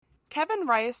Kevin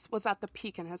Rice was at the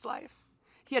peak in his life.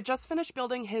 He had just finished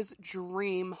building his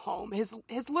dream home, his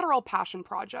literal passion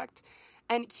project,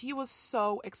 and he was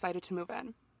so excited to move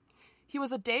in. He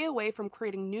was a day away from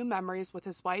creating new memories with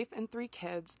his wife and 3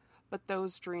 kids, but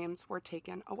those dreams were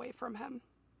taken away from him.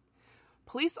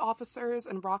 Police officers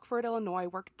in Rockford, Illinois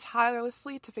worked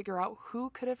tirelessly to figure out who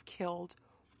could have killed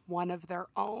one of their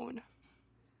own.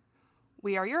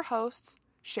 We are your hosts,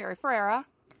 Sherry Ferreira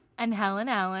and Helen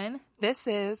Allen. This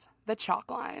is The Chalk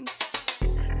Line.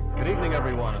 Good evening,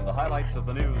 everyone, and the highlights of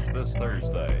the news this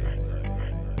Thursday.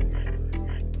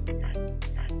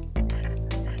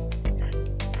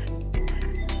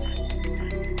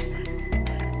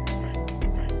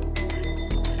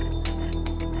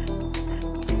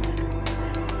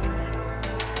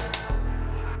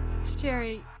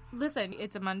 Sherry, listen,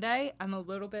 it's a Monday. I'm a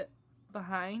little bit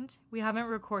behind. We haven't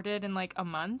recorded in like a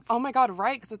month. Oh my God,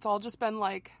 right, because it's all just been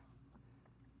like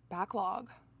backlog.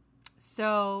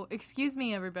 So, excuse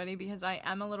me, everybody, because I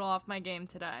am a little off my game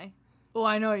today. Oh,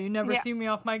 I know, you never see me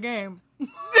off my game.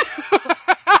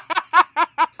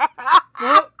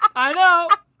 Well, I know.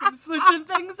 I'm switching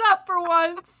things up for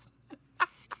once.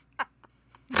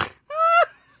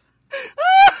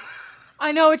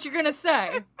 I know what you're going to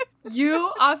say.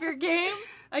 You off your game?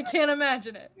 I can't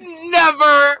imagine it.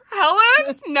 Never,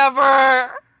 Helen,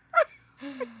 never.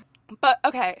 But,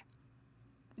 okay.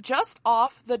 Just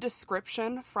off the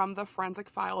description from the Forensic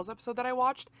Files episode that I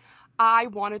watched, I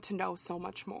wanted to know so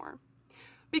much more.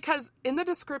 Because in the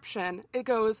description, it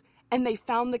goes, and they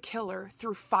found the killer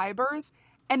through fibers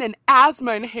and an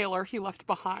asthma inhaler he left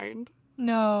behind.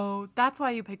 No, that's why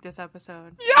you picked this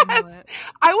episode. Yes!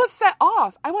 I was set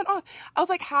off. I went off. I was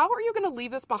like, how are you going to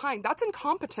leave this behind? That's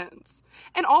incompetence.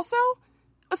 And also,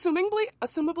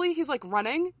 assumably, he's like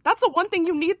running. That's the one thing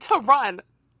you need to run.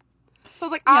 So I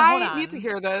was like, I need to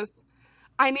hear this.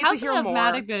 I need to hear more. How's an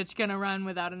asthmatic bitch gonna run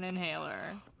without an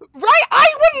inhaler? Right? I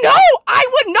would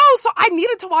know! So I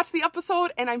needed to watch the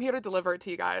episode, and I'm here to deliver it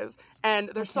to you guys. And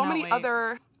there's so many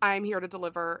other I'm here to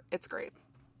deliver. It's great.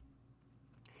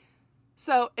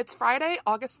 So it's Friday,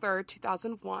 August 3rd,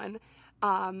 2001.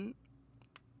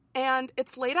 And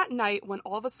it's late at night when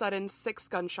all of a sudden 6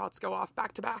 gunshots go off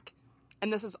back to back.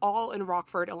 And this is all in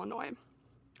Rockford, Illinois.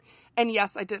 And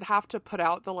yes, I did have to put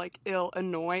out the, like,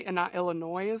 Illinois and not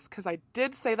Illinois, because I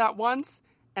did say that once,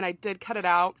 and I did cut it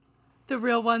out. The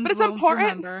real ones but it's won't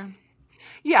important. Remember.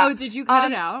 Yeah. Oh, did you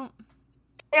cut it out?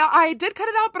 Yeah, I did cut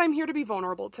it out, but I'm here to be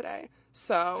vulnerable today.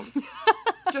 So,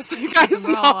 just so you guys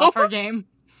know. Off our game.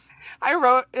 I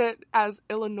wrote it as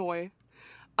Illinois.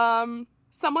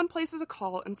 Someone places a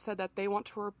call and said that they want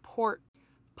to report.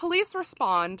 Police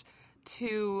respond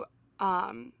to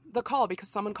the call because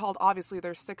someone called. Obviously,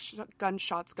 there's 6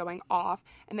 gunshots going off,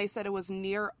 and they said it was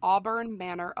near Auburn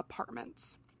Manor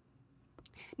Apartments.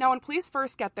 Now, when police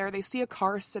first get there, they see a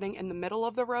car sitting in the middle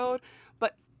of the road,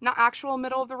 but not actual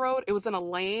middle of the road. It was in a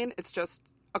lane. It's just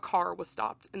a car was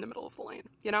stopped in the middle of the lane,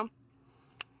 you know?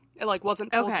 It, like,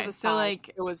 wasn't pulled to the side. So, like,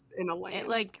 it was in a lane. It,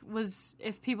 like, was,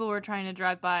 if people were trying to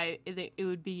drive by, it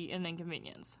would be an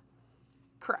inconvenience.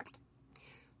 Correct.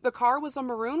 The car was a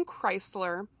maroon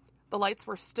Chrysler. The lights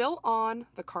were still on.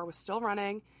 The car was still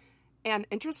running. And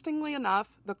interestingly enough,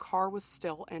 the car was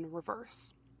still in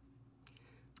reverse.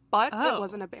 But it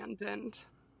wasn't abandoned.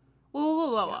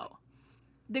 Whoa.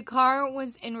 The car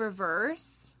was in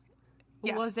reverse?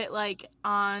 Yes. Was it, like,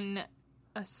 on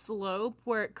a slope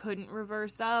where it couldn't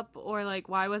reverse up? Or, like,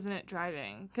 why wasn't it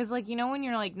driving? Because, like, you know when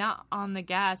you're, like, not on the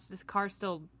gas, this car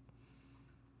still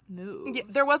moves. Yeah,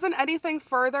 there wasn't anything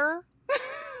further.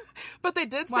 But they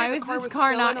did say why the car was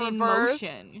car still not in in reverse.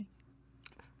 motion?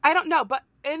 I don't know, but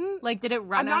in... Like, did it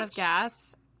run out of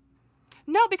gas?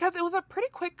 No, because it was a pretty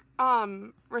quick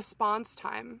response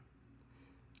time.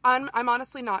 I'm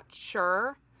honestly not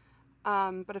sure.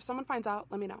 But if someone finds out,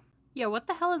 let me know. Yeah, what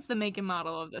the hell is the make and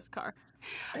model of this car?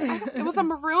 It was a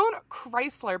maroon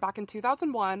Chrysler back in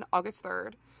 2001, August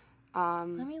 3rd.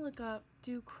 Let me look up.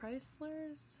 Do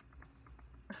Chryslers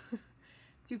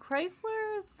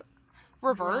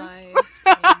reverse?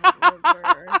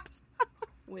 Reverse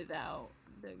without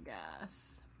the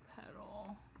gas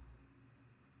pedal?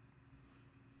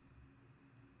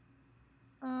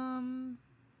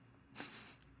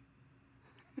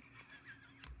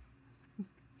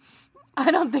 I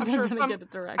don't think I'm going to get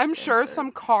it direct. I'm sure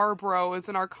some car bro is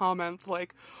in our comments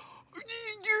like,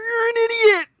 you're an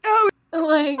idiot! Oh.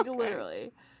 Like,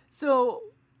 literally. So,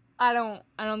 I don't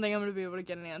think I'm going to be able to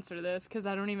get an answer to this, because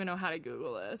I don't even know how to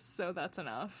Google this, so that's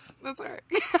enough. That's alright.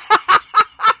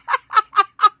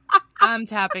 I'm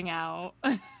tapping out.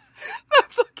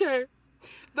 That's okay.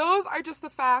 Those are just the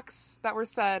facts that were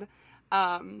said.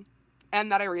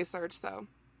 and that I researched, so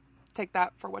take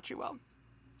that for what you will.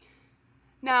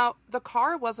 Now, the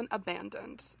car wasn't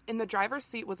abandoned. In the driver's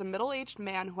seat was a middle-aged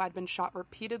man who had been shot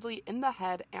repeatedly in the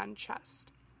head and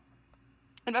chest.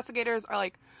 Investigators are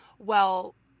like,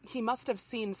 well, he must have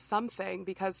seen something,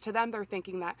 because to them they're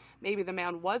thinking that maybe the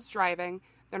man was driving,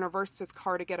 then reversed his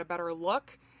car to get a better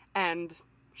look, and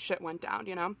shit went down,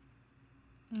 you know?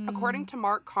 According to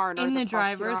Mark Carner, In the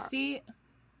driver's seat?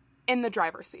 In the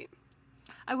driver's seat.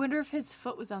 I wonder if his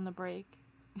foot was on the brake.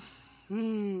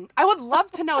 I would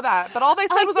love to know that, but all they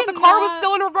said was that the car was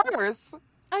still in reverse.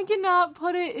 I cannot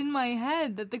put it in my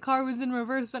head that the car was in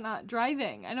reverse but not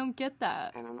driving. I don't get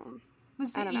that. I don't know.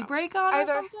 Was the e-brake on or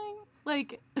something?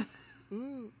 Like...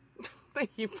 The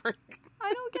e-brake.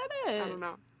 I don't get it. I don't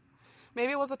know.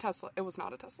 Maybe it was a Tesla. It was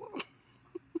not a Tesla.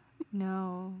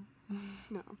 No.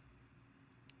 No.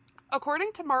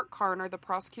 According to Mark Carner, the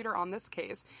prosecutor on this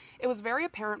case, it was very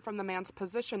apparent from the man's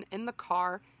position in the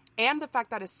car and the fact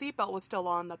that his seatbelt was still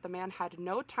on that the man had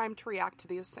no time to react to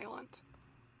the assailant.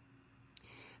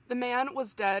 The man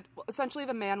was dead. Essentially,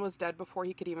 the man was dead before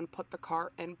he could even put the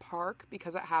car in park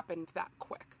because it happened that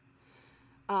quick.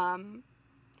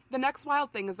 The next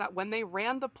wild thing is that when they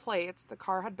ran the plates, the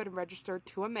car had been registered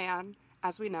to a man,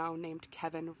 as we know, named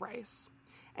Kevin Rice.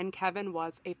 And Kevin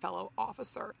was a fellow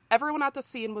officer. Everyone at the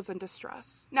scene was in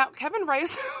distress. Now, Kevin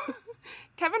Rice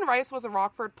was a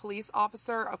Rockford police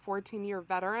officer, a 14-year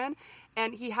veteran,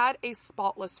 and he had a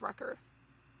spotless record.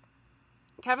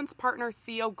 Kevin's partner,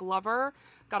 Theo Glover,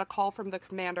 got a call from the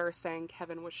commander saying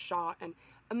Kevin was shot, and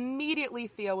immediately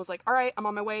Theo was like, all right, I'm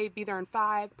on my way, be there in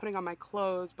 5, putting on my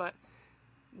clothes, but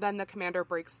then the commander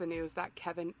breaks the news that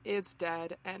Kevin is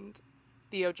dead, and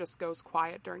Theo just goes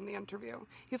quiet during the interview.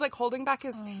 He's like holding back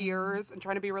his tears and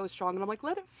trying to be really strong, and I'm like,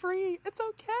 let it free, it's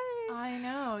okay. I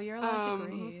know, you're allowed to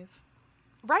grieve.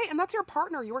 Right, and that's your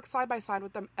partner. You work side by side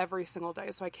with them every single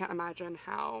day, so I can't imagine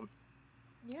how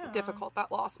difficult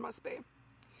that loss must be.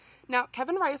 Now,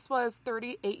 Kevin Rice was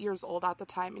 38 years old at the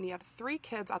time, and he had 3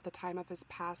 kids at the time of his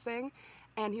passing,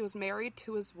 and he was married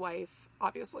to his wife,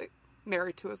 obviously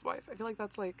married to his wife. I feel like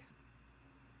that's like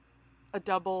a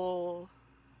double...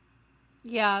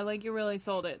 Yeah, like you really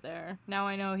sold it there. Now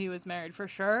I know he was married for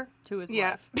sure to his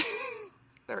wife.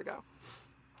 There we go.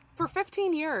 For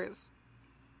 15 years.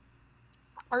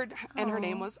 And her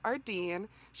name was Ardeen.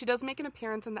 She does make an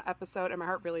appearance in the episode, and my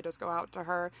heart really does go out to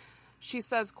her. She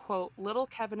says, quote, little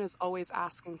Kevin is always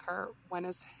asking her, when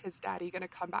is his daddy going to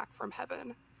come back from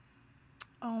heaven?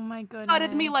 Oh my goodness.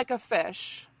 Gutted me like a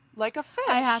fish. Like a fish.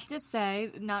 I have to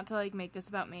say, not to like make this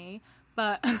about me,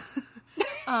 but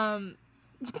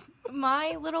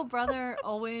my little brother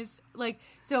always, like,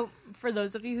 so for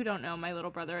those of you who don't know, my little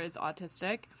brother is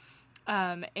autistic,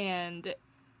 and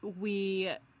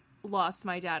we lost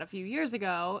my dad a few years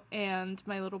ago, and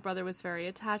my little brother was very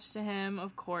attached to him,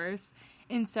 of course,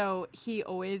 and so he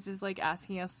always is, like,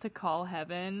 asking us to call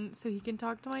heaven so he can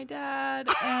talk to my dad,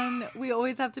 and we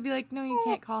always have to be like, no, you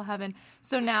can't call heaven.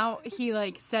 So now he,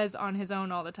 like, says on his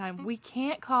own all the time, we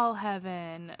can't call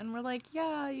heaven, and we're like,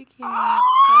 yeah, you can.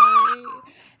 Sorry.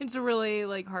 It's really,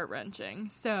 like, heart-wrenching.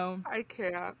 So I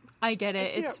can't. I get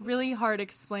it. It's really hard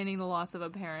explaining the loss of a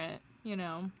parent, you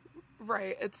know.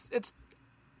 Right. It's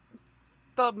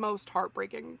the most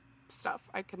heartbreaking stuff.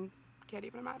 I can't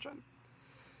even imagine.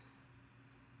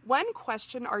 When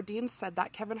questioned, Ardeen said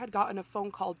that Kevin had gotten a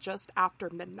phone call just after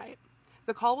midnight.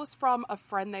 The call was from a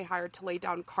friend they hired to lay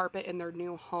down carpet in their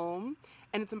new home.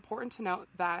 And it's important to note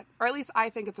that, or at least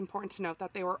I think it's important to note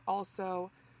that they were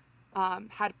also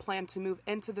had planned to move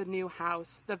into the new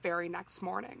house the very next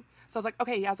morning. So I was like,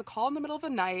 okay, he has a call in the middle of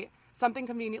the night, something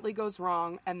conveniently goes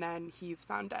wrong, and then he's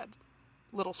found dead.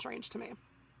 Little strange to me.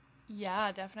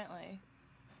 Yeah, definitely.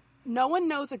 No one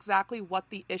knows exactly what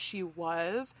the issue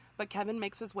was, but Kevin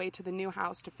makes his way to the new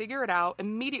house to figure it out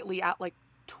immediately at like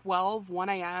 1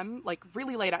 a.m., like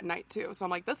really late at night too. So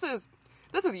I'm like, this is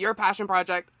your passion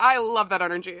project. I love that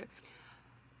energy.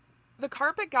 The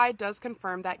carpet guy does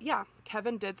confirm that, yeah,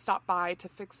 Kevin did stop by to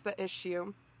fix the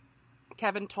issue.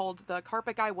 Kevin told the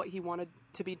carpet guy what he wanted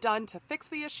to be done to fix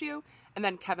the issue, and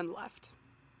then Kevin left.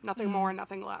 Nothing more,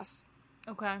 nothing less.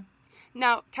 Okay.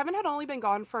 Now, Kevin had only been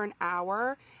gone for an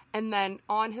hour, and then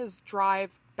on his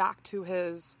drive back to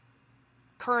his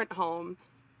current home,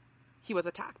 he was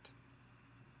attacked.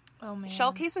 Oh, man.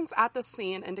 Shell casings at the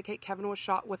scene indicate Kevin was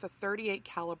shot with a .38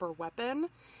 caliber weapon,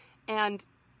 and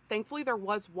thankfully there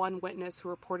was one witness who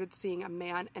reported seeing a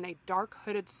man in a dark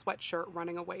hooded sweatshirt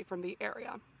running away from the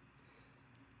area.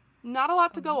 Not a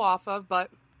lot to go off of, but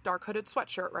dark hooded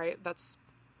sweatshirt, right?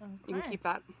 You can keep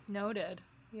that. Noted.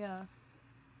 Yeah.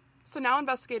 So now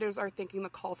investigators are thinking the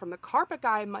call from the carpet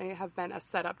guy might have been a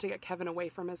setup to get Kevin away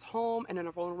from his home and in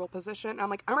a vulnerable position. And I'm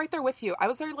like, I'm right there with you. I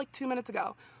was there like 2 minutes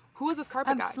ago. Who is this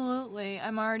carpet guy? Absolutely.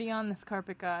 I'm already on this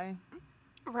carpet guy.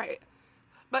 Right.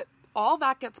 But all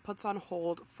that gets put on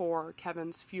hold for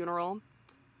Kevin's funeral.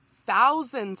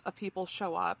 Thousands of people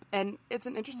show up. And it's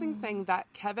an interesting thing that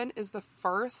Kevin is the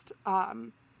first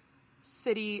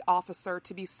city officer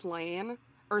to be slain,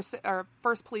 or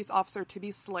first police officer to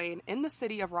be slain in the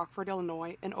city of Rockford,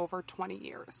 Illinois in over 20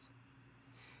 years.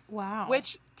 Wow.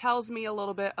 Which tells me a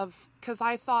little bit of, because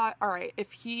I thought, all right,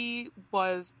 if he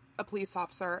was a police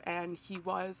officer and he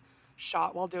was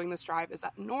shot while doing this drive, is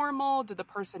that normal? Did the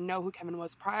person know who Kevin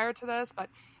was prior to this? But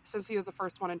since he was the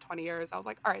first one in 20 years, I was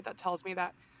like, all right, that tells me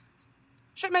that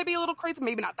shit may be a little crazy,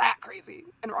 maybe not that crazy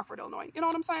in Rockford, Illinois. You know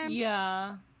what I'm saying?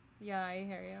 Yeah. Yeah, I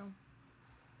hear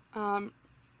you.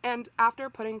 And after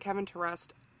putting Kevin to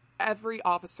rest, every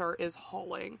officer is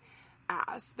hauling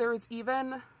ass. There is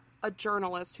even a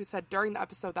journalist who said during the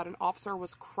episode that an officer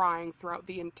was crying throughout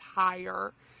the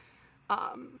entire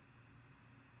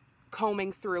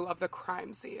combing through of the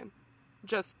crime scene.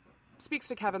 Just speaks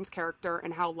to Kevin's character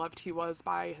and how loved he was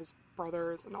by his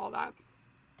brothers and all that.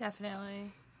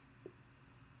 Definitely.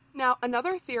 Now,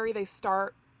 another theory they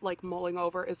start mulling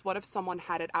over is, what if someone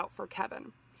had it out for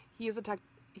Kevin? He is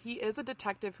a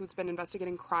detective who's been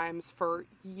investigating crimes for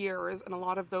years, and a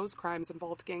lot of those crimes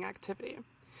involved gang activity.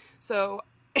 So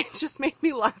it just made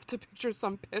me laugh to picture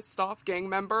some pissed off gang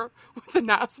member with an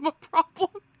asthma problem.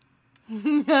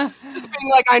 Just being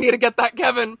like, I need to get that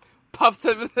Kevin. Puffs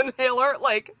his inhaler.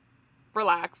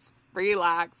 Relax.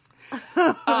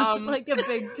 Like a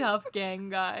big tough gang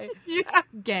guy. Yeah.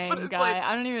 Gang guy.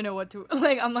 I don't even know what to...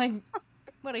 I'm like,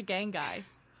 what a gang guy.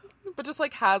 But just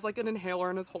has an inhaler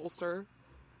in his holster.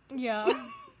 Yeah.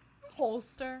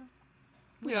 Holster.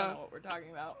 We Yeah. don't know what we're talking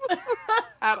about.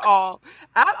 At all.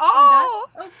 That's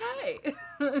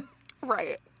okay.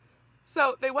 Right.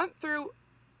 So they went through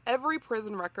every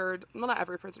prison record. Well, not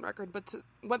every prison record, but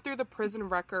went through the prison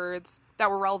records that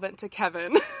were relevant to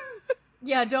Kevin.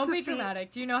 Yeah, don't be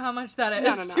dramatic. Do you know how much that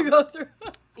is No. to go through?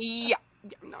 Yeah.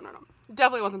 No.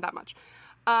 Definitely wasn't that much.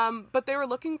 But they were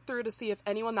looking through to see if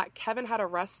anyone that Kevin had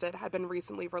arrested had been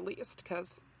recently released,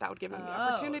 because that would give him the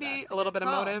opportunity, a little bit of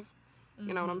motive.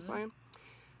 You know what I'm saying?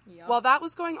 Yep. While that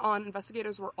was going on,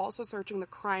 investigators were also searching the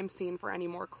crime scene for any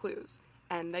more clues,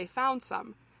 and they found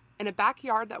some. In a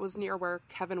backyard that was near where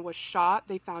Kevin was shot,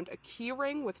 they found a key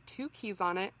ring with 2 keys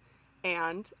on it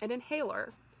and an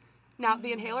inhaler. Now,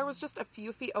 the inhaler was just a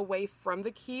few feet away from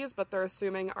the keys, but they're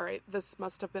assuming, all right, this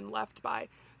must have been left by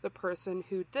the person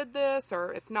who did this,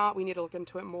 or if not, we need to look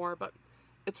into it more, but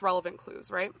it's relevant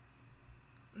clues, right?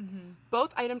 Mm-hmm.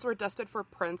 Both items were tested for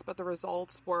prints, but the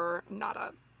results were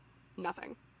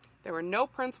nothing. There were no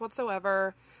prints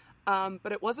whatsoever,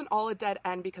 but it wasn't all a dead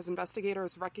end because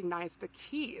investigators recognized the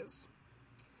keys.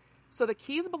 So the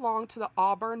keys belonged to the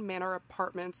Auburn Manor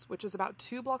Apartments, which is about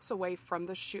 2 blocks away from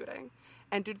the shooting.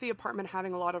 And due to the apartment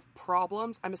having a lot of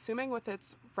problems, I'm assuming with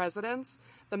its residents,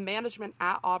 the management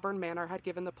at Auburn Manor had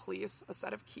given the police a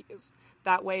set of keys.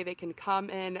 That way they can come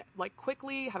in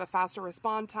quickly, have a faster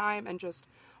response time, and just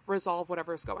resolve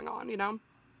whatever's going on, you know?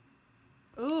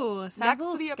 Ooh, sounds a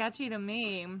little sketchy to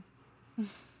me.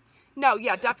 No,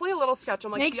 yeah, definitely a little sketchy.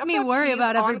 I'm makes me worry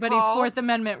about everybody's Fourth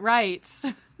Amendment rights.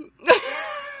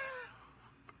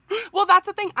 Well, that's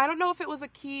the thing. I don't know if it was a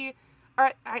key,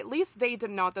 or at least they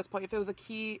didn't know at this point if it was a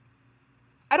key.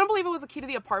 I don't believe it was a key to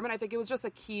the apartment. I think it was just a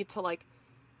key to the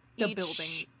each building.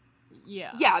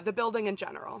 Yeah. Yeah, the building in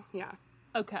general. Yeah.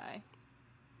 Okay.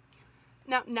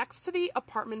 Now, next to the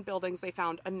apartment buildings, they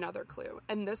found another clue,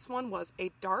 and this one was a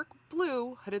dark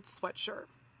blue hooded sweatshirt.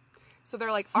 So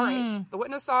they're like, all right, the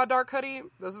witness saw a dark hoodie.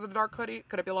 This is a dark hoodie.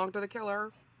 Could it belong to the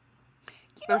killer?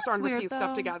 They're starting to piece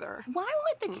stuff together. Why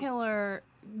would the killer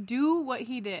do what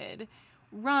he did,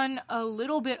 run a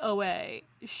little bit away,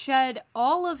 shed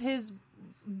all of his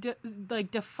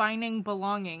defining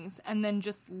belongings, and then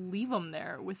just leave them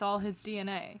there with all his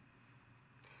DNA?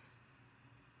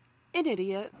 An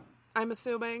idiot, I'm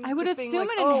assuming. I would assume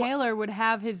an inhaler would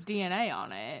have his DNA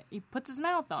on it. He puts his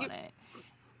mouth on it.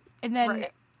 And then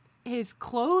his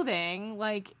clothing,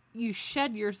 you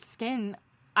shed your skin,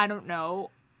 I don't know,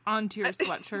 onto your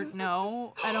sweatshirt.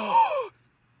 No, I don't.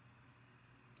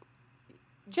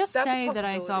 Just say that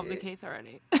I solved the case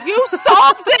already. You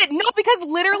solved it! No, because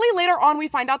literally later on we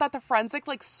find out that the forensic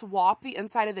swap the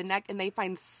inside of the neck and they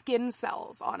find skin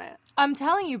cells on it. I'm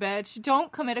telling you, bitch,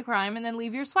 don't commit a crime and then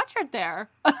leave your sweatshirt there.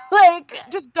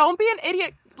 Just don't be an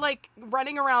idiot,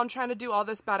 running around trying to do all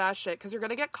this badass shit, because you're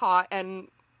gonna get caught and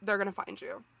they're gonna find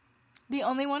you. The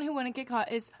only one who wouldn't get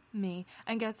caught is me.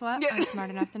 And guess what? Yeah. I'm smart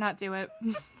enough to not do it.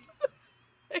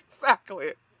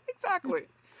 Exactly.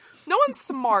 No one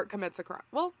smart commits a crime.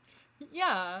 Well,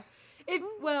 Yeah.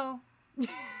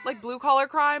 like blue-collar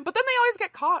crime, but then they always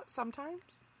get caught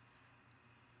sometimes.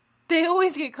 They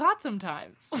always get caught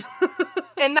sometimes.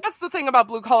 And that's the thing about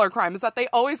blue-collar crime, is that they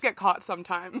always get caught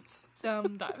sometimes.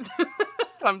 Sometimes.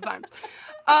 Sometimes.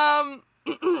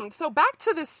 So back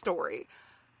to this story.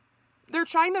 They're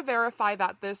trying to verify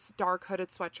that this dark hooded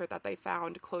sweatshirt that they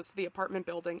found close to the apartment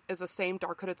building is the same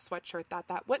dark hooded sweatshirt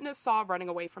that witness saw running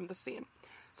away from the scene.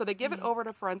 So they give it over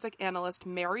to forensic analyst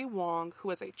Mary Wong,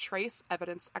 who is a trace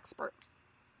evidence expert.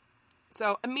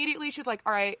 So immediately she's like,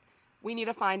 all right, we need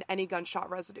to find any gunshot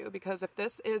residue, because if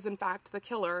this is in fact the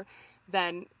killer,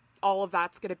 then all of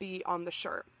that's going to be on the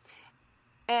shirt.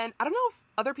 And I don't know if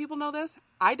other people know this.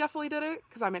 I definitely did it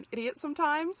because I'm an idiot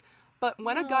sometimes. But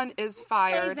when a gun is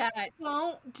fired... Say that.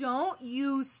 Don't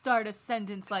you start a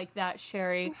sentence like that,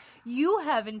 Sherry. You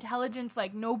have intelligence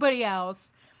like nobody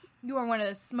else. You are one of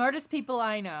the smartest people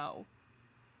I know.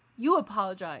 You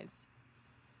apologize.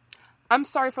 I'm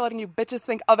sorry for letting you bitches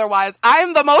think otherwise.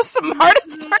 I'm the most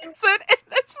smartest person in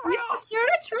this room. You're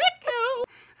to trick you.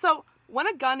 So, when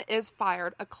a gun is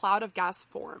fired, a cloud of gas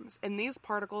forms, and these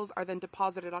particles are then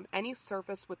deposited on any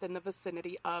surface within the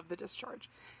vicinity of the discharge,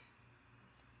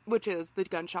 which is the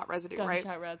gunshot residue, right?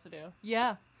 Gunshot residue.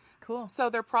 Yeah. Cool. So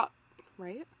they're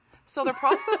So they're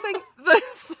processing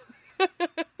this. I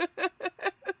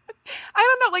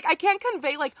don't know, like, I can't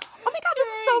convey, like, oh my god, this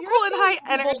is so cool and high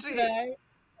energy.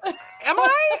 Am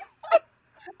I?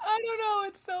 I don't know.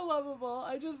 It's so lovable.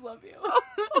 I just love you.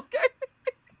 Okay.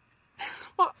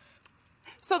 Well,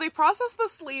 so they process the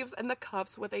sleeves and the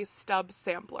cuffs with a stub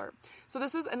sampler. So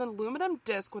this is an aluminum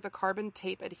disc with a carbon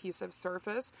tape adhesive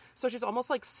surface. So she's almost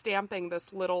like stamping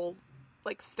this little,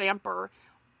 like, stamper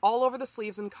all over the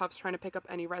sleeves and cuffs, trying to pick up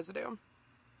any residue.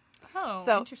 Oh,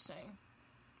 So- interesting.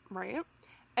 Right?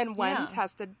 And when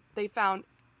tested, they found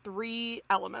 3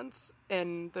 elements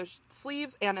in the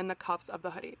sleeves and in the cuffs of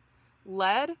the hoodie: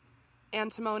 lead,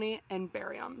 antimony, and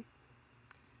barium.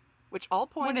 Which all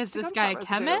points What is to this guy, a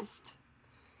gunshot residue. chemist?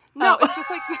 No, Oh. it's just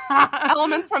like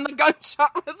elements from the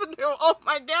gunshot residue. Oh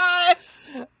my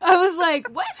god! I was like,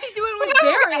 what is he doing with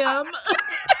barium?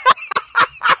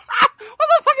 What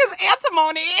the fuck is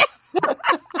antimony?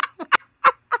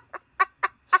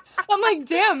 I'm like,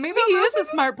 damn, maybe he is a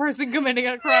smart person committing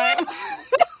a crime.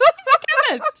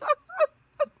 Chemist.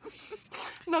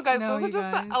 No, guys, No, those are you just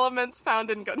guys. the elements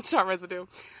found in gunshot residue.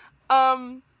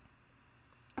 So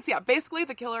yeah, basically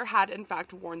the killer had in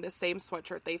fact worn the same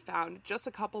sweatshirt they found just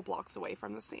a couple blocks away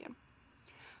from the scene.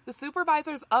 The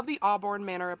supervisors of the Auburn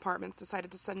Manor Apartments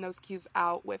decided to send those keys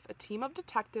out with a team of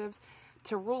detectives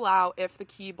to rule out if the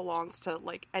key belongs to,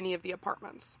 like, any of the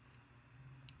apartments.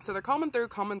 So they're combing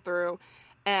through,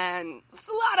 and it's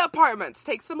a lot of apartments.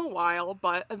 Takes them a while,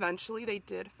 but eventually they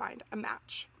did find a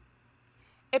match.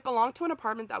 It belonged to an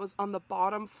apartment that was on the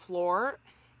bottom floor,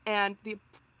 and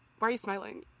why are you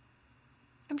smiling?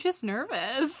 I'm just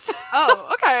nervous. Oh,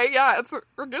 okay, yeah,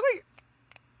 we're really...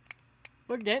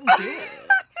 We're getting to it.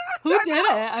 Who did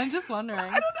it? I'm just wondering.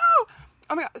 I don't know.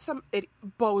 Oh my god,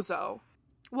 bozo.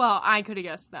 Well, I could have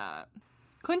guessed that.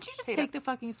 Couldn't you just Hate take it. the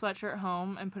fucking sweatshirt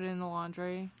home and put it in the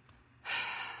laundry?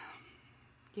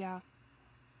 Yeah.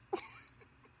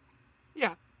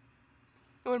 Yeah.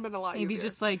 It would have been a lot Maybe easier.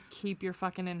 just, like, keep your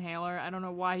fucking inhaler. I don't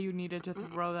know why you needed to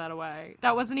throw that away.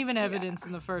 That wasn't even evidence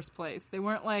in the first place. They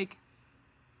weren't like,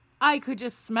 I could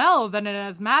just smell that an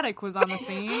asthmatic was on the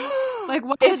scene. Like,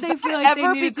 why did they feel like they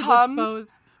needed to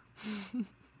dispose?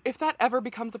 If that ever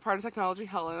becomes a part of technology,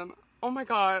 Helen, oh my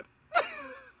god.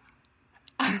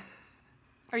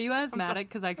 Are you asthmatic?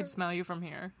 Because I could smell you from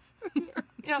here.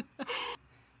 Yeah.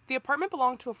 The apartment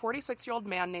belonged to a 46-year-old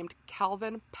man named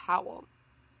Calvin Powell.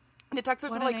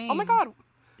 Detectives What were a like, oh my name. god,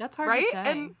 That's hard right? to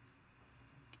say. And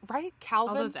right,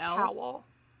 Calvin those L's? Powell.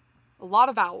 A lot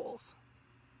of vowels.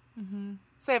 Mm-hmm.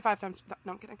 Say it 5 times.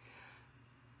 No, I'm kidding.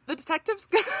 The detectives...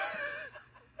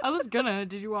 I was gonna.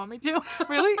 Did you want me to?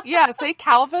 Really? Yeah, say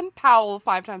Calvin Powell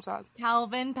 5 times fast.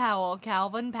 Calvin Powell,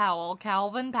 Calvin Powell,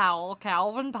 Calvin Powell,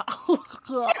 Calvin Powell.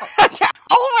 Calvin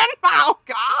Powell,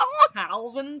 God!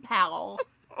 Calvin Powell.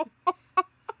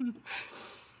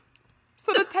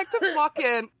 So detectives walk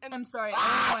in, and I'm sorry, I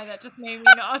don't know why that just made me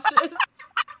nauseous.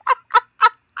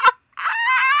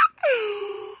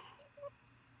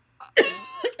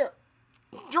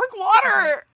 drink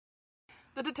water!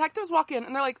 The detectives walk in,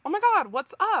 and they're like, oh my god,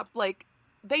 what's up? Like,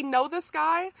 they know this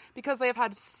guy because they have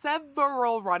had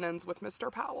several run-ins with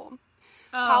Mr. Powell.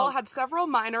 Powell had several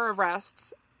minor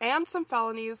arrests and some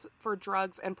felonies for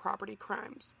drugs and property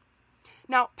crimes.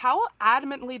 Now, Powell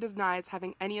adamantly denies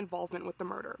having any involvement with the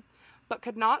murder, but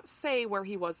could not say where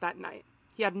he was that night.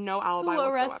 He had no alibi Who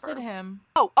whatsoever. arrested him?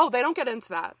 Oh, they don't get into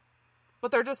that.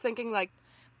 But they're just thinking, like...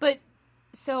 But,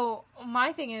 so,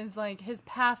 my thing is, like, his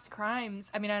past crimes,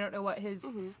 I mean, I don't know what his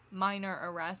minor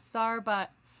arrests are,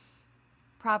 but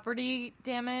property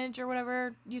damage or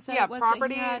whatever you said it was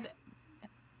property, that he had.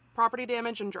 Property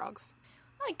damage and drugs.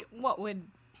 Like, what would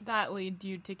that lead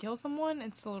you to kill someone?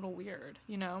 It's a little weird,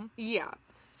 you know? Yeah.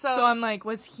 So I'm like,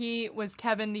 was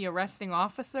Kevin the arresting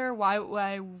officer?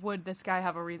 Why would this guy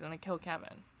have a reason to kill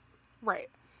Kevin? Right.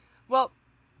 Well,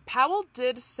 Powell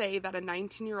did say that a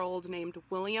 19-year-old named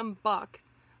William Buck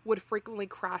would frequently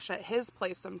crash at his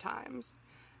place sometimes.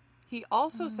 He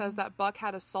also says that Buck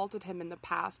had assaulted him in the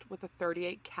past with a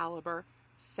 .38 caliber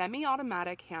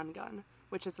semi-automatic handgun,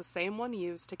 which is the same one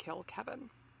used to kill Kevin.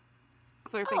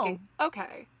 So they're thinking,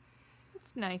 okay.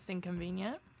 It's nice and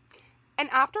convenient. And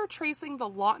after tracing the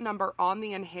lot number on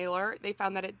the inhaler, they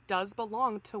found that it does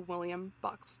belong to William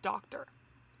Buck's doctor.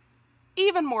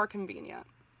 Even more convenient.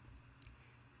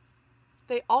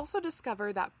 They also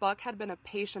discovered that Buck had been a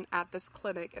patient at this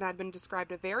clinic and had been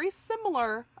described a very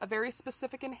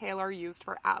specific inhaler used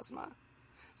for asthma.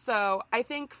 So I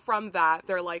think from that,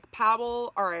 they're like,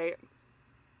 Powell, all right,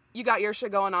 you got your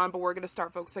shit going on, but we're going to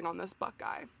start focusing on this Buck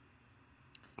guy.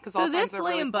 So this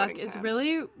William Buck is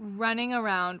really running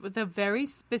around with a very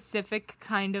specific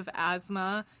kind of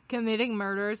asthma, committing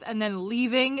murders, and then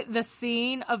leaving the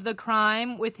scene of the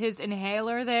crime with his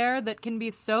inhaler there that can be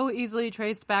so easily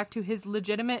traced back to his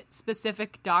legitimate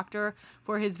specific doctor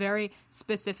for his very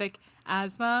specific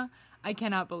asthma. I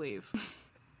cannot believe.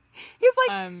 He's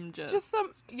like, I'm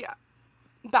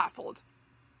baffled.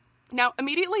 Now,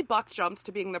 immediately Buck jumps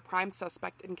to being the prime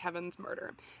suspect in Kevin's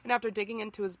murder, and after digging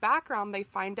into his background, they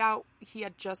find out he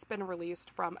had just been released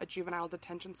from a juvenile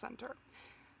detention center.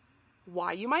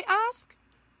 Why, you might ask?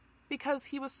 Because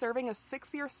he was serving a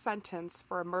 6-year sentence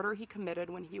for a murder he committed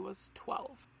when he was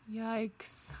 12.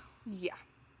 Yikes. Yeah,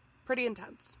 pretty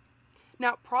intense.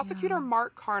 Now, prosecutor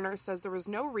Mark Carner says there was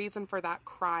no reason for that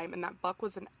crime and that Buck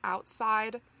was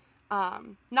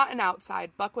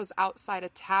Buck was outside a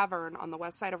tavern on the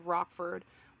west side of Rockford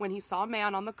when he saw a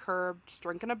man on the curb just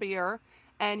drinking a beer,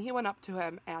 and he went up to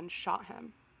him and shot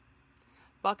him.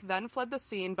 Buck then fled the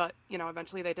scene, but,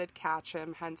 eventually they did catch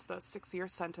him, hence the 6-year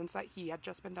sentence that he had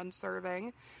just been done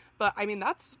serving. But, I mean,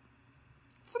 it's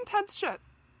intense shit.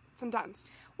 It's intense.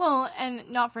 Well, and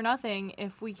not for nothing,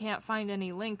 if we can't find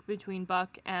any link between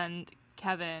Buck and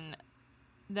Kevin,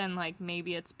 then,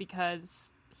 maybe it's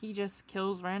because he just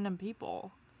kills random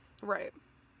people. Right.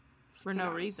 For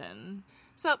no reason.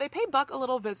 So they pay Buck a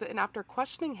little visit, and after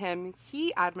questioning him,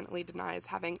 he adamantly denies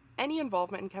having any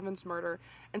involvement in Kevin's murder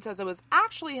and says it was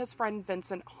actually his friend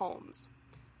Vincent Holmes,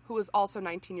 who was also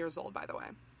 19 years old, by the way.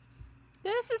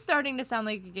 This is starting to sound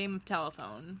like a game of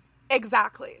telephone.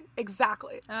 Exactly.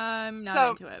 I'm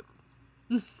not into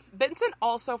it. Vincent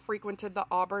also frequented the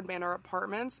Auburn Manor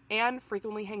apartments and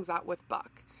frequently hangs out with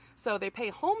Buck. So they pay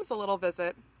Holmes a little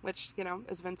visit, which,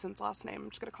 is Vincent's last name. I'm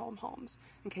just going to call him Holmes,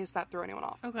 in case that threw anyone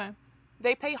off. Okay.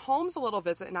 They pay Holmes a little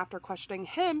visit, and after questioning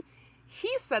him, he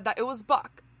said that it was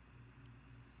Buck.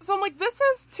 So I'm like, this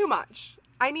is too much.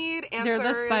 I need answers.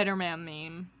 They're the Spider-Man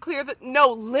meme. Clear that...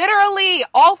 No, literally!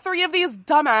 All three of these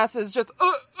dumbasses just...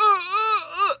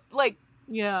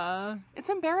 Yeah. It's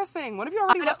embarrassing. What have you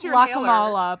already left your lock inhaler? them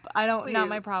all up. Not Please.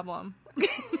 my problem.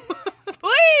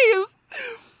 Please!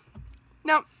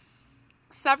 Now...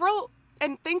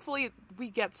 And thankfully,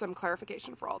 we get some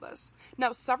clarification for all this.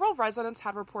 Now, several residents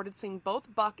had reported seeing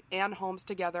both Buck and Holmes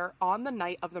together on the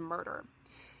night of the murder.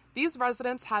 These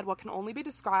residents had what can only be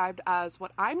described as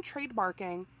what I'm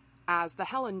trademarking as the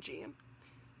Helen gene.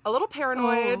 A little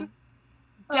paranoid,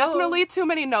 definitely too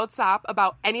many notes app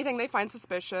about anything they find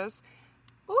suspicious.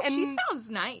 Oh, she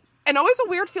sounds nice. And always a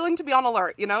weird feeling to be on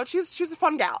alert, She's a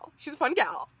fun gal. She's a fun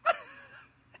gal.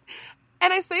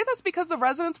 And I say this because the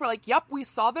residents were like, yep, we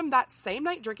saw them that same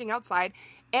night drinking outside,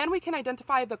 and we can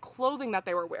identify the clothing that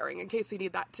they were wearing, in case you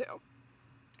need that too.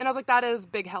 And I was like, that is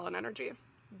big Helen energy.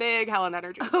 Big Helen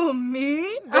energy. Oh,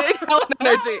 me? Big Helen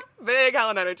energy. Big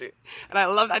Helen energy. And I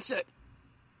love that shit.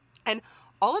 And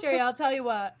all it Sherry, took... I'll tell you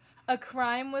what. A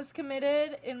crime was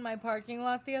committed in my parking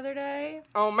lot the other day.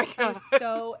 Oh my God. I was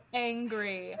so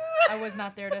angry. I was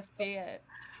not there to see it.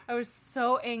 I was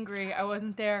so angry I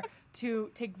wasn't there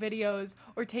to take videos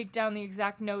or take down the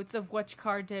exact notes of which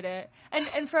car did it.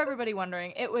 And for everybody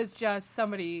wondering, it was just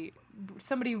somebody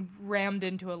rammed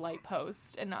into a light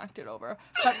post and knocked it over.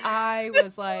 But I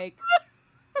was like...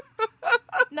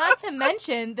 Not to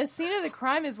mention, the scene of the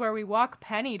crime is where we walk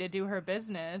Penny to do her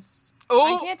business.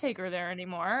 Oh. I can't take her there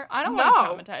anymore. I don't No.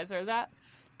 want to traumatize her.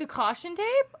 The caution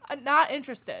tape? Not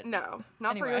interested. No,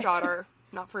 not for Anyway. your daughter.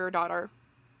 Not for your daughter.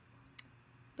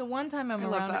 The one time I'm I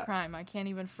love around a that. crime, I can't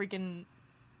even freaking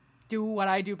do what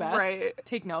I do best. Right.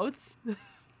 Take notes.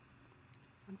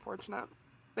 Unfortunate.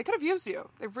 They could have used you.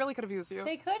 They really could have used you.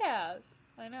 They could have.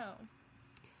 I know.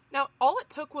 Now, all it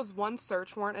took was one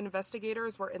search warrant, and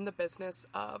investigators were in the business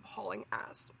of hauling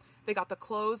ass. They got the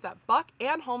clothes that Buck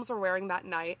and Holmes were wearing that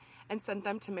night and sent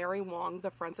them to Mary Wong,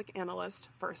 the forensic analyst,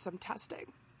 for some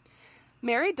testing.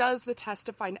 Mary does the test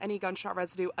to find any gunshot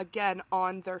residue again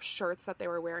on their shirts that they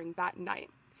were wearing that night.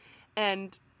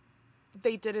 And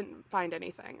they didn't find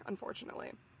anything,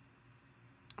 unfortunately.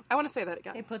 I want to say that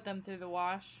again. They put them through the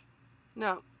wash.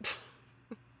 No.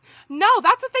 No,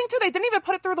 that's the thing, too. They didn't even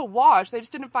put it through the wash. They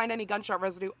just didn't find any gunshot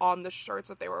residue on the shirts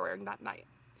that they were wearing that night.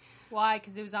 Why?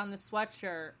 Because it was on the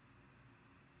sweatshirt.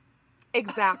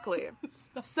 Exactly.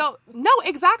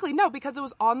 No, because it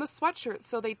was on the sweatshirt.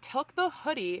 So they took the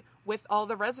hoodie with all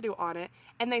the residue on it,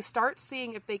 and they start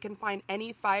seeing if they can find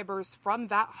any fibers from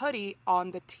that hoodie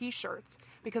on the t-shirts,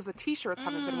 because the t-shirts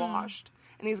haven't been washed.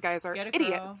 And these guys are Get it, girl.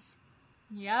 idiots.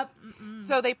 Yep.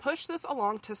 So they pushed this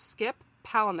along to Skip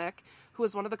Palahniuk, who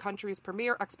is one of the country's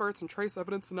premier experts in trace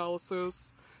evidence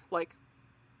analysis. Like,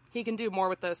 he can do more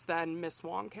with this than Miss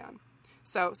Wong can.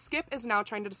 So Skip is now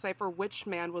trying to decipher which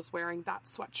man was wearing that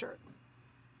sweatshirt.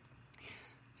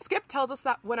 Skip tells us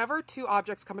that whenever two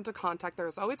objects come into contact, there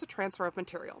is always a transfer of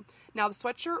material. Now, the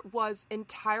sweatshirt was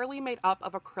entirely made up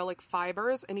of acrylic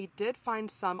fibers, and he did find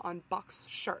some on Buck's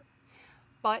shirt.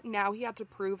 But now he had to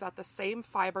prove that the same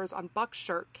fibers on Buck's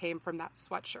shirt came from that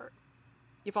sweatshirt.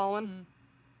 You following?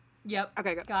 Yep.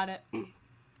 Okay, good. Got it.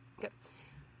 Good.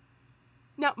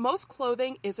 Now, most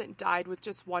clothing isn't dyed with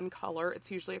just one color. It's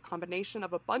usually a combination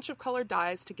of a bunch of colored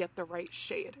dyes to get the right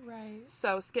shade. Right.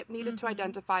 So Skip needed to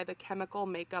identify the chemical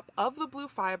makeup of the blue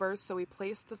fibers, so he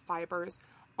placed the fibers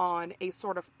on a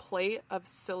sort of plate of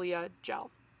cilia gel.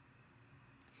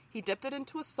 He dipped it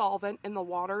into a solvent, and the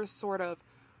water sort of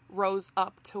rose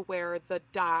up to where the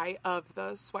dye of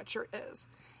the sweatshirt is.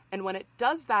 And when it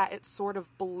does that, it sort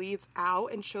of bleeds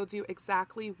out and shows you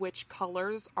exactly which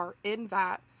colors are in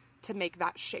that to make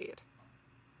that shade.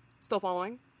 Still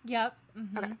following? Yep.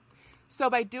 Mm-hmm. Okay. So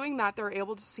by doing that, they're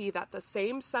able to see that the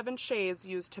same 7 shades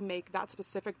used to make that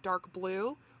specific dark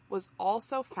blue was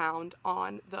also found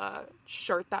on the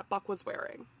shirt that Buck was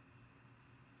wearing.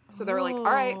 So they were like, all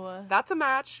right, Ooh. that's a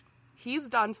match. He's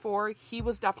done for. He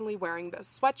was definitely wearing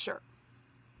this sweatshirt.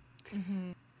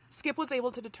 Skip was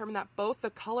able to determine that both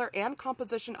the color and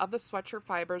composition of the sweatshirt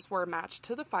fibers were a match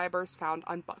to the fibers found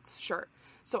on Buck's shirt.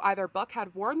 So either Buck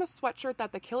had worn the sweatshirt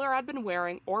that the killer had been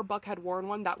wearing, or Buck had worn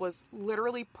one that was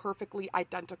literally perfectly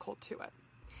identical to it.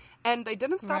 And they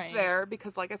didn't stop Right. there,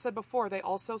 because like I said before, they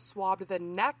also swabbed the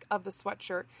neck of the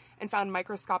sweatshirt and found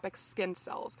microscopic skin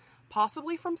cells,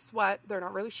 possibly from sweat, they're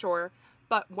not really sure,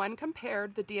 but when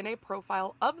compared, the DNA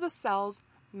profile of the cells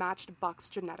matched Buck's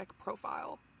genetic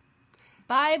profile.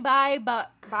 Bye,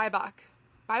 Buck. Bye, Buck.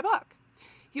 Bye, Buck.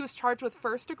 He was charged with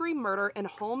first-degree murder, and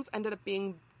Holmes ended up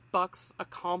being Buck's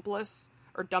accomplice,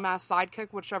 or dumbass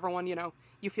sidekick, whichever one,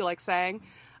 you feel like saying.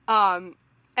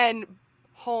 And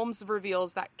Holmes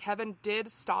reveals that Kevin did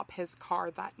stop his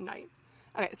car that night.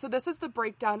 Okay, so this is the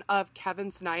breakdown of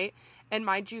Kevin's night, and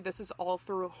mind you, this is all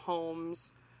through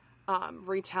Holmes'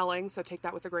 retelling, so take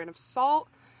that with a grain of salt.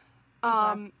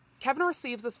 Kevin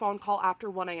receives this phone call after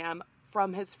 1 a.m.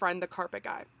 from his friend, the carpet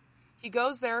guy. He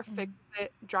goes there, fixes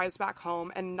it, drives back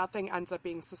home, and nothing ends up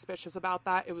being suspicious about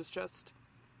that. It was just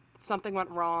something went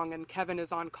wrong, and Kevin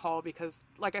is on call because,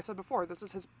 like I said before, this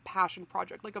is his passion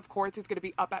project. Like, of course, he's going to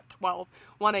be up at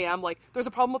 1 a.m. Like, there's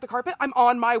a problem with the carpet? I'm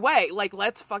on my way. Like,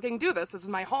 let's fucking do this. This is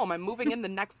my home. I'm moving in the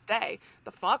next day.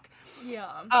 The fuck?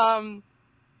 Yeah.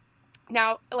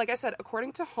 Now, like I said,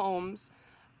 according to Holmes,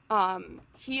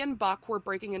 he and Buck were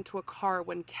breaking into a car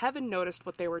when Kevin noticed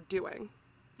what they were doing.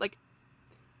 Like,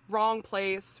 wrong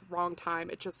place, wrong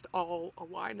time. It just all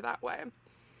aligned that way.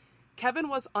 Kevin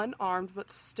was unarmed but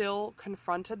still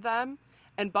confronted them,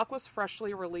 and Buck was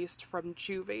freshly released from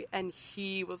juvie, and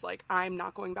he was like, I'm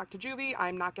not going back to juvie.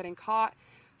 I'm not getting caught.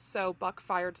 So Buck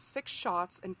fired 6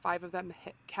 shots, and 5 of them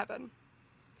hit Kevin.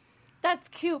 That's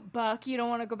cute, Buck. You don't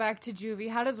want to go back to juvie.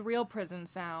 How does real prison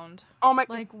sound? Oh my...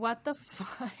 Like, what the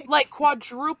fuck? Like,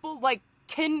 quadruple, like,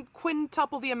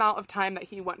 quintuple the amount of time that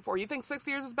he went for. You think 6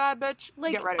 years is bad, bitch?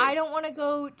 Like, Get ready. I don't want to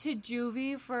go to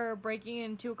juvie for breaking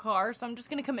into a car, so I'm just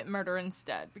going to commit murder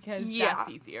instead, because that's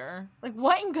easier. Like,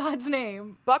 what in God's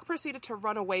name? Buck proceeded to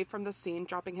run away from the scene,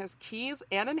 dropping his keys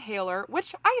and inhaler,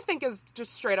 which I think is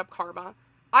just straight up karma.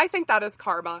 I think that is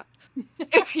karma.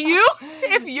 If you're...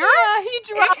 Yeah, he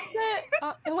dropped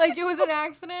it. Like it was an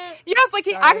accident. Yes, like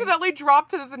he Sorry. accidentally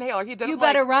dropped his inhaler. He didn't, You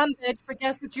better run, bitch, but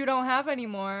guess what you don't have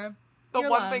anymore? the Your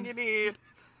one thing you lungs. need.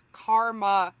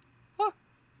 Karma. Huh.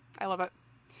 I love it.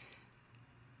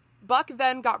 Buck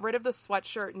then got rid of the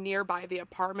sweatshirt nearby the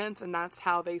apartments, and that's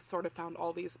how they sort of found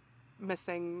all these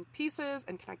missing pieces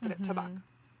and connected it to Buck.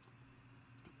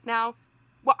 Now,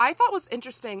 what I thought was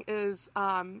interesting is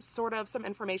sort of some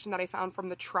information that I found from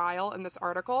the trial in this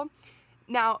article.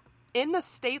 Now, in the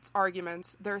state's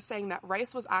arguments, they're saying that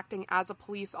Rice was acting as a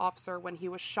police officer when he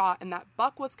was shot and that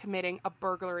Buck was committing a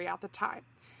burglary at the time,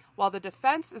 while the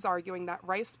defense is arguing that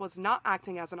Rice was not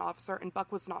acting as an officer and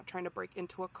Buck was not trying to break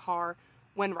into a car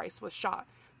when Rice was shot.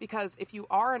 Because if you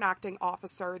are an acting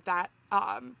officer, that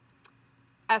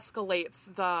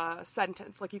escalates the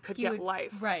sentence. Like, you could get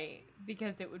life. Right,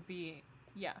 because it would be,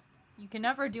 yeah. You can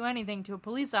never do anything to a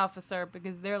police officer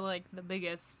because they're like the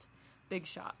biggest big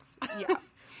shots. Yeah.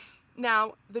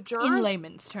 Now, the jurors... In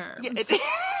layman's terms. Yeah, it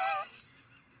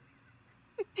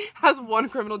has one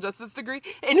criminal justice degree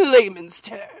in layman's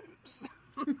terms.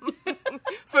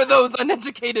 For those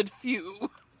uneducated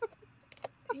few.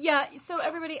 Yeah, so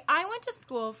everybody, I went to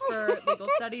school for legal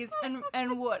studies, and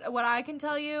what I can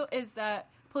tell you is that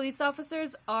police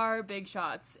officers are big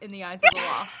shots in the eyes of the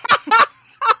law.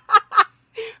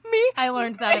 I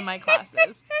learned that in my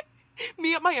classes.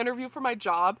 Me at my interview for my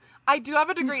job, I do have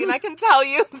a degree, and I can tell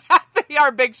you that they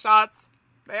are big shots.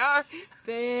 They are.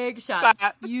 Big shots.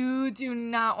 Shot. You do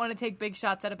not want to take big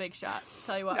shots at a big shot.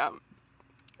 Tell you what. Yeah.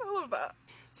 I love that.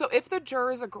 So if the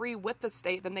jurors agree with the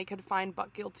state, then they could find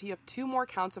Buck guilty of 2 more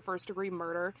counts of first-degree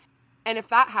murder. And if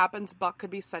that happens, Buck could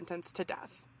be sentenced to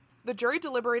death. The jury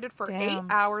deliberated for 8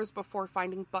 hours before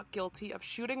finding Buck guilty of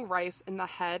shooting Rice in the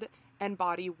head and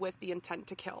body with the intent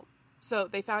to kill. So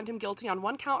they found him guilty on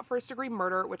 1 count of first-degree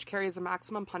murder, which carries a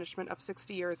maximum punishment of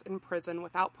 60 years in prison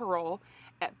without parole,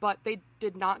 but they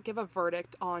did not give a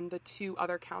verdict on the 2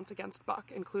 other counts against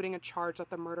Buck, including a charge that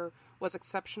the murder was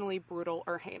exceptionally brutal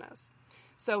or heinous.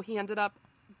 So he ended up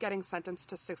getting sentenced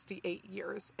to 68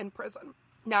 years in prison.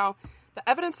 Now, the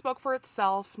evidence spoke for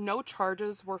itself. No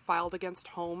charges were filed against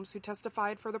Holmes, who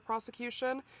testified for the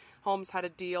prosecution. Holmes had a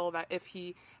deal that if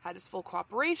he had his full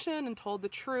cooperation and told the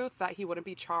truth, that he wouldn't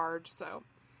be charged, so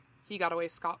he got away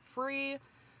scot-free.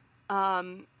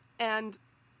 And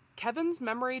Kevin's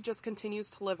memory just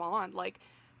continues to live on. Like,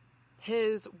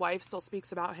 his wife still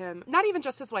speaks about him. Not even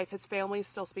just his wife, his family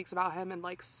still speaks about him, and,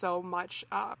 like, so much,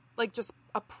 like, just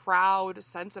a proud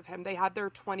sense of him. They had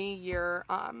their 20-year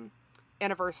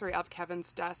anniversary of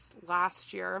Kevin's death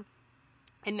last year.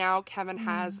 And now Kevin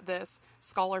has this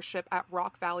scholarship at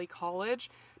Rock Valley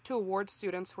College to award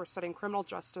students who are studying criminal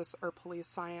justice or police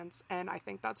science. And I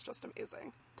think that's just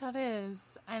amazing. That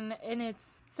is. And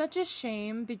it's such a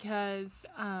shame because,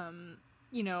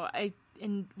 you know,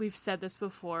 and we've said this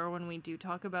before when we do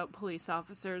talk about police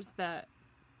officers that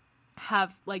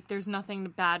have, like, there's nothing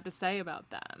bad to say about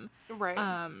them. Right.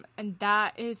 And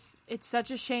that is, it's such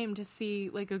a shame to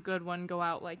see, like, a good one go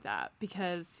out like that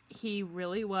because he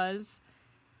really was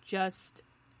just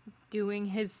doing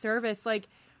his service. Like,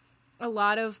 a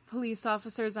lot of police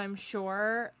officers, I'm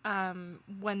sure,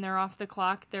 when they're off the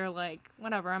clock, they're like,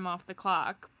 whatever, I'm off the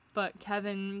clock. But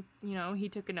Kevin, you know, he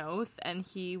took an oath and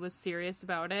he was serious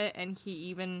about it, and he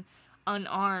even,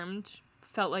 unarmed,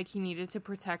 felt like he needed to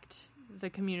protect the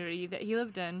community that he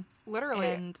lived in. Literally.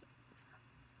 And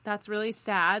that's really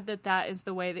sad that that is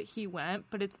the way that he went,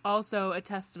 but it's also a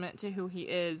testament to who he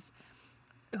is,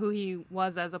 who he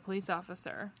was as a police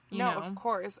officer. You know? Of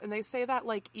course. And they say that,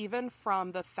 like, even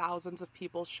from the thousands of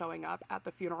people showing up at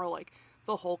the funeral, like,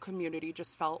 the whole community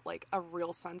just felt like a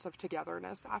real sense of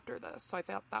togetherness after this. So I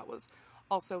thought that was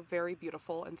also very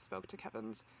beautiful and spoke to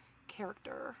Kevin's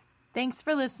character. Thanks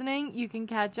for listening. You can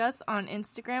catch us on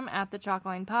Instagram at The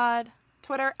Chalkline Pod,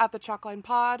 Twitter at The Chalkline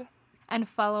Pod, and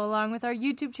follow along with our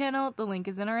YouTube channel. The link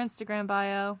is in our Instagram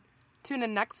bio. Tune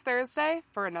in next Thursday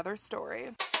for another story.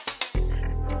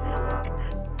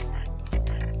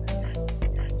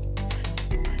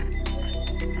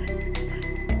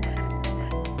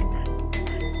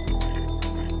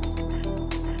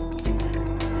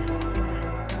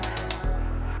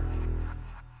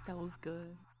 That was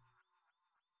good.